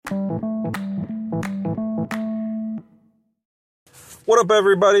What up,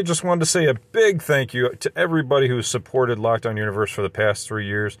 everybody? Just wanted to say a big thank you to everybody who's supported Lockdown Universe for the past 3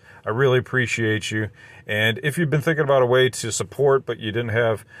 years. I really appreciate you. And if you've been thinking about a way to support, but you didn't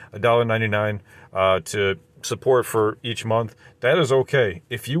have $1.99 to support for each month, that is okay.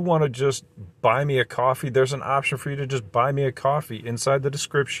 If you want to just buy me a coffee, there's an option for you to just buy me a coffee inside the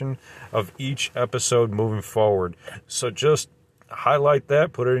description of each episode moving forward. So just highlight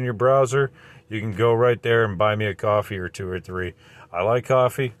that, put it in your browser. You can go right there and buy me a coffee or 2 or 3. I like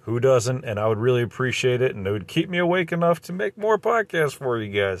coffee. Who doesn't? And I would really appreciate it. And it would keep me awake enough to make more podcasts for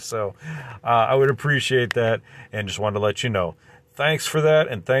you guys. So I would appreciate that. And just wanted to let you know. Thanks for that.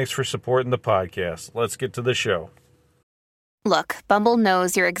 And thanks for supporting the podcast. Let's get to the show. Look, Bumble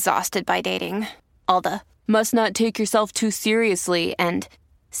knows you're exhausted by dating. All the must not take yourself too seriously and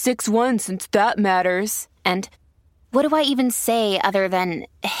 6'1" since that matters. And what do I even say other than,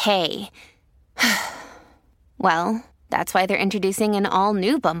 hey? Well, that's why they're introducing an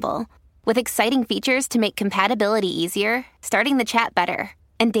all-new Bumble, with exciting features to make compatibility easier, starting the chat better,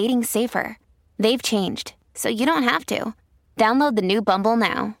 and dating safer. They've changed, so you don't have to. Download the new Bumble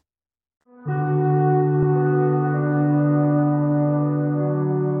now.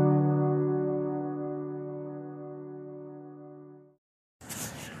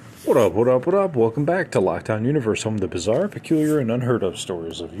 What up, what up, what up? Welcome back to Lockdown Universe, home of the bizarre, peculiar, and unheard of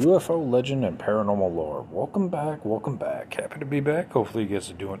stories of UFO, legend, and paranormal lore. Welcome back, welcome back. Happy to be back. Hopefully you guys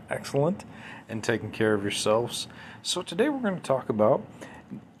are doing excellent and taking care of yourselves. So today we're going to talk about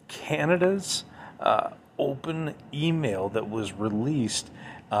Canada's open email that was released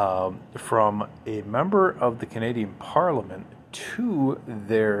from a member of the Canadian Parliament to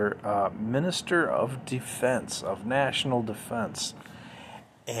their Minister of Defense, of National Defense.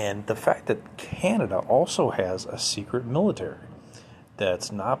 And the fact that Canada also has a secret military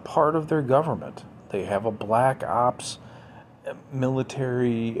that's not part of their government. They have a black ops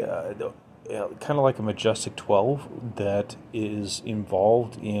military, kind of like a Majestic 12, that is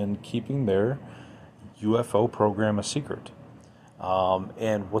involved in keeping their UFO program a secret.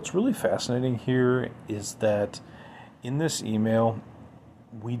 And what's really fascinating here is that in this email,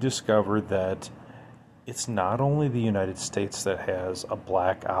 we discover that it's not only the United States that has a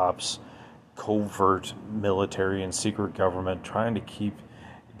black ops, covert military and secret government trying to keep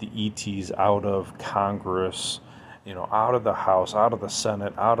the ETs out of Congress, out of the House, out of the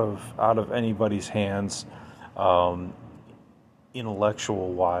Senate, out of anybody's hands,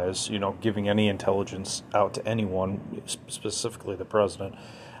 intellectual-wise, giving any intelligence out to anyone, specifically the president,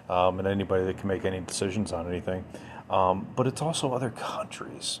 and anybody that can make any decisions on anything. But it's also other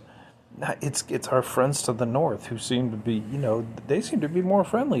countries. It's our friends to the north who seem to be, they seem to be more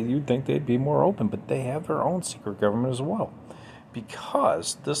friendly. You'd think they'd be more open, but they have their own secret government as well.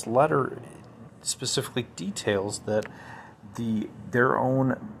 Because this letter specifically details that their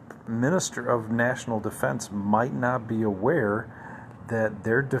own Minister of National Defense might not be aware that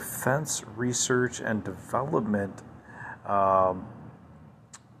their Defense Research and Development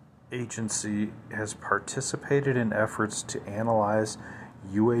Agency has participated in efforts to analyze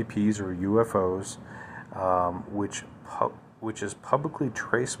UAPs or UFOs, which is publicly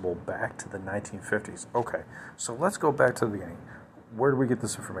traceable back to the 1950s. Okay, so let's go back to the beginning. Where do we get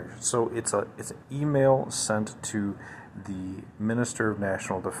this information? So it's an email sent to the Minister of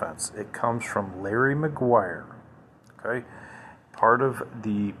National Defense. It comes from Larry Maguire, okay, part of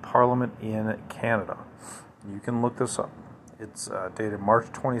the Parliament in Canada. You can look this up. It's dated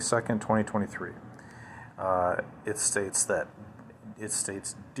March 22nd, 2023. It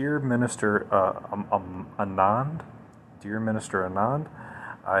states, Dear Minister Anand,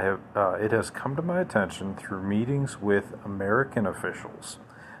 it has come to my attention through meetings with American officials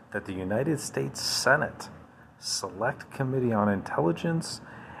that the United States Senate Select Committee on Intelligence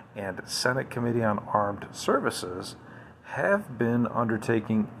and Senate Committee on Armed Services have been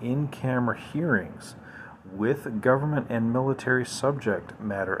undertaking in-camera hearings with government and military subject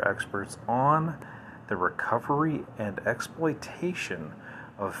matter experts on the recovery and exploitation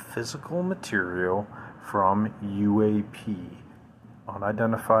of physical material from UAP,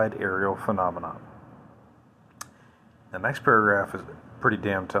 unidentified aerial phenomenon. The next paragraph is pretty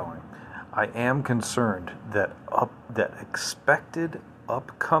damn telling. I am concerned that expected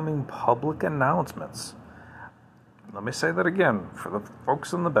upcoming public announcements. Let me say that again for the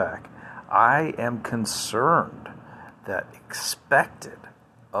folks in the back. I am concerned that expected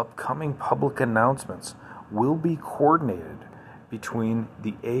upcoming public announcements will be coordinated between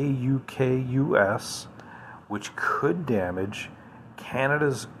the AUKUS, which could damage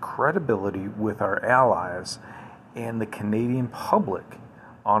Canada's credibility with our allies and the Canadian public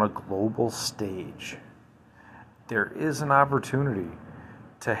on a global stage. There is an opportunity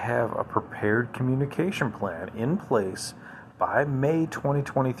to have a prepared communication plan in place by May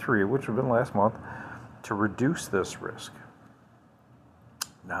 2023, which would have been last month, to reduce this risk.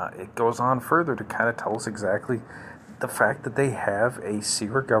 Now, it goes on further to kind of tell us exactly the fact that they have a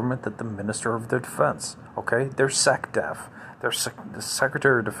secret government that the Minister of their Defense, okay, they're SecDef, the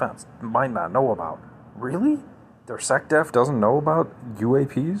Secretary of Defense might not know about. Really? Their SecDef doesn't know about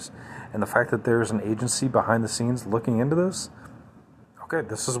UAPs and the fact that there's an agency behind the scenes looking into this? Okay,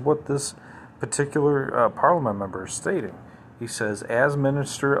 this is what this particular Parliament member is stating. He says, as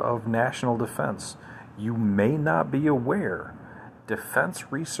Minister of National Defense, you may not be aware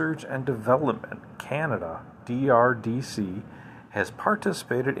Defense Research and Development Canada, DRDC, has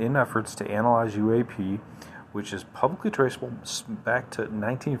participated in efforts to analyze UAP, which is publicly traceable back to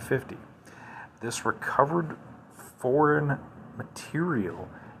 1950. This recovered foreign material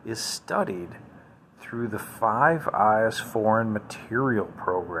is studied through the Five Eyes Foreign Material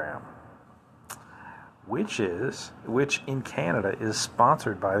Program, which in Canada is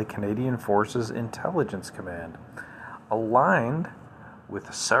sponsored by the Canadian Forces Intelligence Command, aligned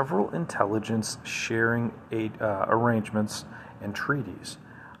with several intelligence sharing arrangements and treaties.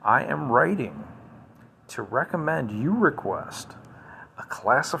 I am writing to recommend you request a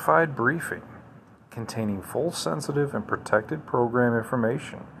classified briefing containing full sensitive and protected program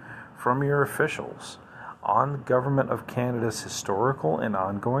information from your officials on the Government of Canada's historical and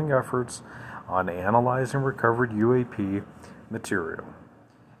ongoing efforts on analyzing recovered UAP material.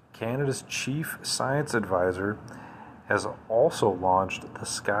 Canada's Chief Science Advisor has also launched the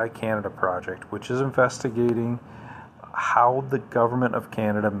Sky Canada project, which is investigating how the Government of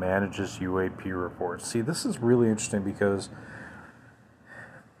Canada manages UAP reports. See, this is really interesting because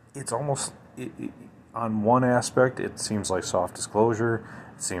it's almost, on one aspect, it seems like soft disclosure.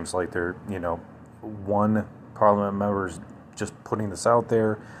 It seems like they're, one Parliament member is just putting this out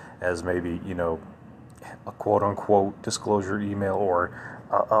there as maybe, a quote-unquote disclosure email or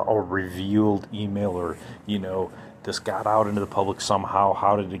a revealed email, or, this got out into the public somehow.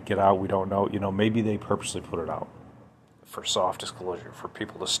 How did it get out? We don't know. Maybe they purposely put it out for soft disclosure, for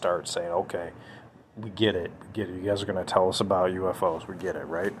people to start saying, okay, we get it. You guys are going to tell us about UFOs. We get it,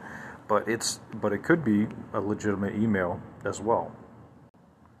 right? But it could be a legitimate email as well.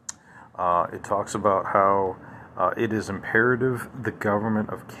 It talks about how it is imperative the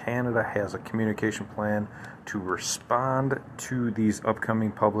Government of Canada has a communication plan to respond to these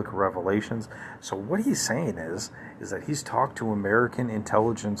upcoming public revelations. So what he's saying is that he's talked to American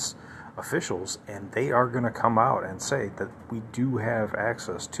intelligence officials, and they are going to come out and say that we do have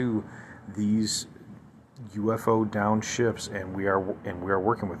access to these UFO downed ships, and we are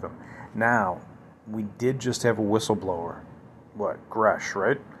working with them. Now, we did just have a whistleblower. What? Grush,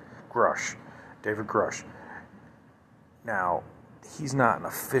 right? Grush. David Grush. Now, he's not an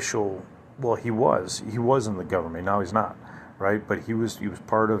official. Well, he was in the government. Now he's not, right? But he was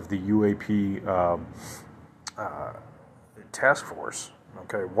part of the UAP task force.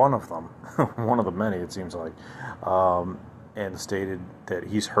 Okay, one of them, one of the many, it seems like, and stated that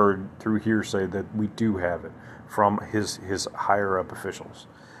he's heard through hearsay that we do have it from his higher up officials.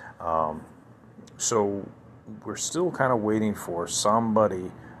 So we're still kind of waiting for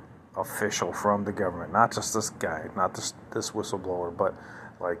somebody official from the government, not just this guy, not this whistleblower, but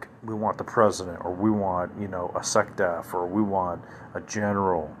like we want the president, or we want a SecDef, or we want a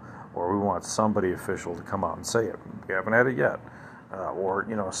general, or we want somebody official to come out and say it. We haven't had it yet, or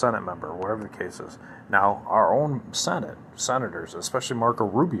a Senate member, whatever the case is. Now, our own senators, especially Marco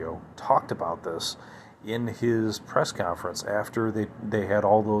Rubio, talked about this in his press conference after they had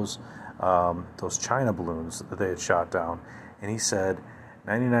all those China balloons that they had shot down, and he said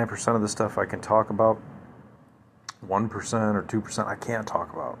 99% of the stuff I can talk about, 1% or 2% I can't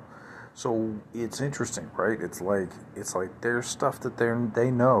talk about. So it's interesting, right? It's like there's stuff that they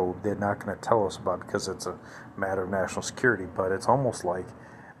know they're not going to tell us about because it's a matter of national security, but it's almost like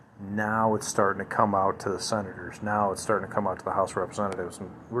now it's starting to come out to the senators. Now it's starting to come out to the House of Representatives, and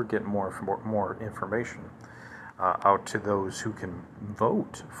we're getting more information out to those who can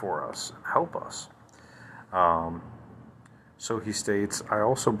vote for us, help us. So he states, I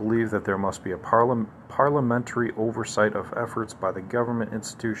also believe that there must be a parliamentary oversight of efforts by the government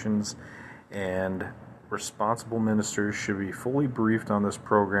institutions, and responsible ministers should be fully briefed on this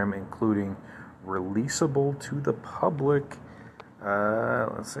program, including releasable to the public,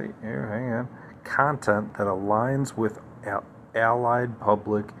 content that aligns with allied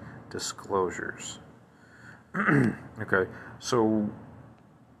public disclosures. Okay, so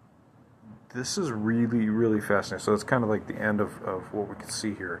this is really, really fascinating. So it's kind of like the end of what we can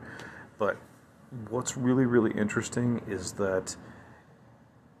see here. But what's really, really interesting is that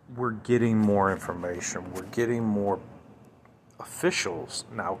we're getting more information. We're getting more officials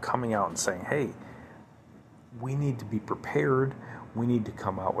now coming out and saying, hey, we need to be prepared. We need to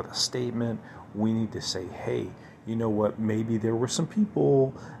come out with a statement. We need to say, hey, you know what, maybe there were some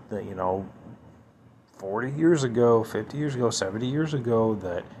people that, 40 years ago, 50 years ago, 70 years ago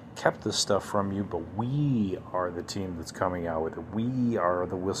that kept this stuff from you, but we are the team that's coming out with it. We are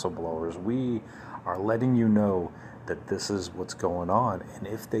the whistleblowers. We are letting you know that this is what's going on. And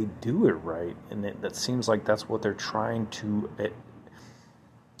if they do it right, and that seems like that's what they're trying to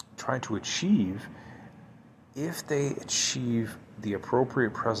achieve, if they achieve the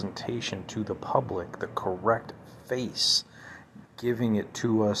appropriate presentation to the public, the correct face, giving it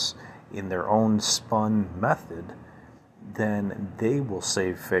to us in their own spun method, then they will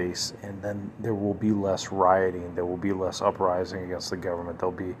save face, and then there will be less rioting, there will be less uprising against the government,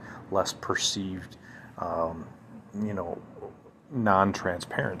 there'll be less perceived,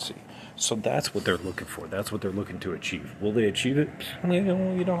 non-transparency. So that's what they're looking for. That's what they're looking to achieve. Will they achieve it? You don't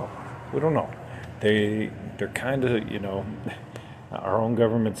know. We don't know. They're kind of, our own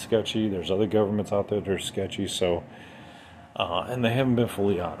government's sketchy. There's other governments out there that are sketchy. So, and they haven't been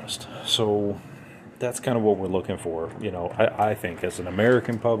fully honest. So that's kind of what we're looking for. I think as an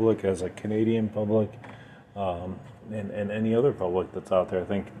American public, as a Canadian public, and any other public that's out there, I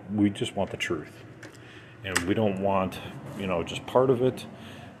think we just want the truth. And we don't want, just part of it.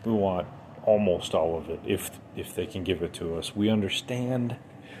 We want almost all of it, if they can give it to us. We understand.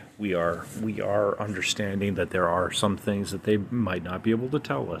 We are understanding that there are some things that they might not be able to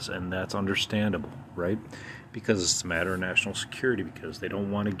tell us, and that's understandable, right? Because it's a matter of national security, because they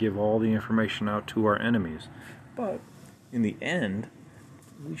don't want to give all the information out to our enemies. But in the end,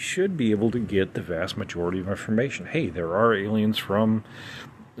 we should be able to get the vast majority of information. Hey, there are aliens from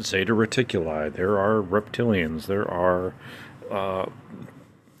Zeta Reticuli, there are reptilians, there are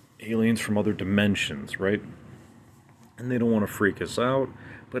aliens from other dimensions, right? And they don't want to freak us out,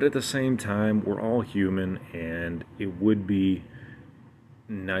 but at the same time, we're all human, and it would be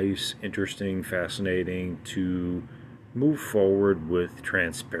nice, interesting, fascinating to move forward with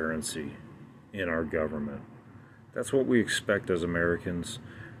transparency in our government. That's what we expect as Americans.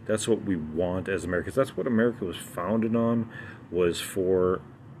 That's what we want as Americans. That's what America was founded on, was for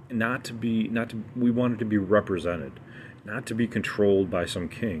we wanted to be represented, not to be controlled by some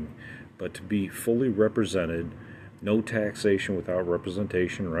king, but to be fully represented. No taxation without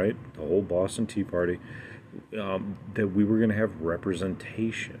representation, right? The whole Boston Tea Party, that we were going to have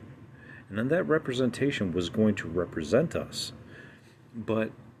representation. And then that representation was going to represent us.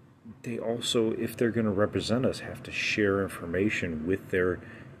 But they also, if they're going to represent us, have to share information with their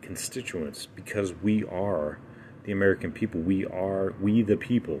constituents, because we are the American people. We the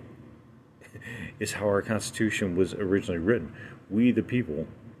people is how our Constitution was originally written. We the people,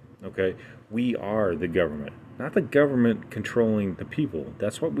 okay? We are the government. Not the government controlling the people.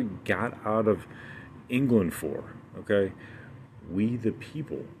 That's what we got out of England for, okay? We the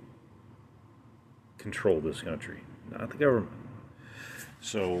people control this country, not the government.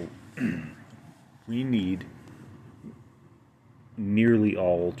 So we need nearly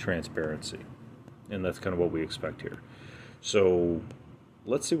all transparency, and that's kind of what we expect here. So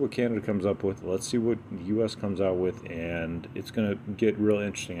let's see what Canada comes up with. Let's see what the U.S. comes out with, and it's going to get real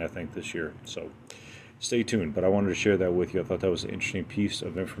interesting, I think, this year. So stay tuned, but I wanted to share that with you. I thought that was an interesting piece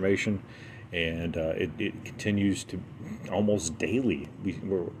of information, and it continues to almost daily.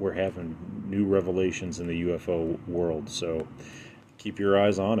 We're having new revelations in the UFO world, so keep your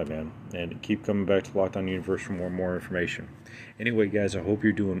eyes on it, man, and keep coming back to Lockdown Universe for more and more information. Anyway, guys, I hope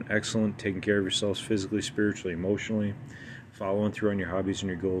you're doing excellent, taking care of yourselves physically, spiritually, emotionally, following through on your hobbies and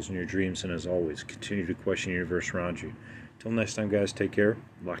your goals and your dreams, and as always, continue to question the universe around you. Till next time, guys, take care.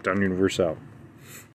 Lockdown Universe out.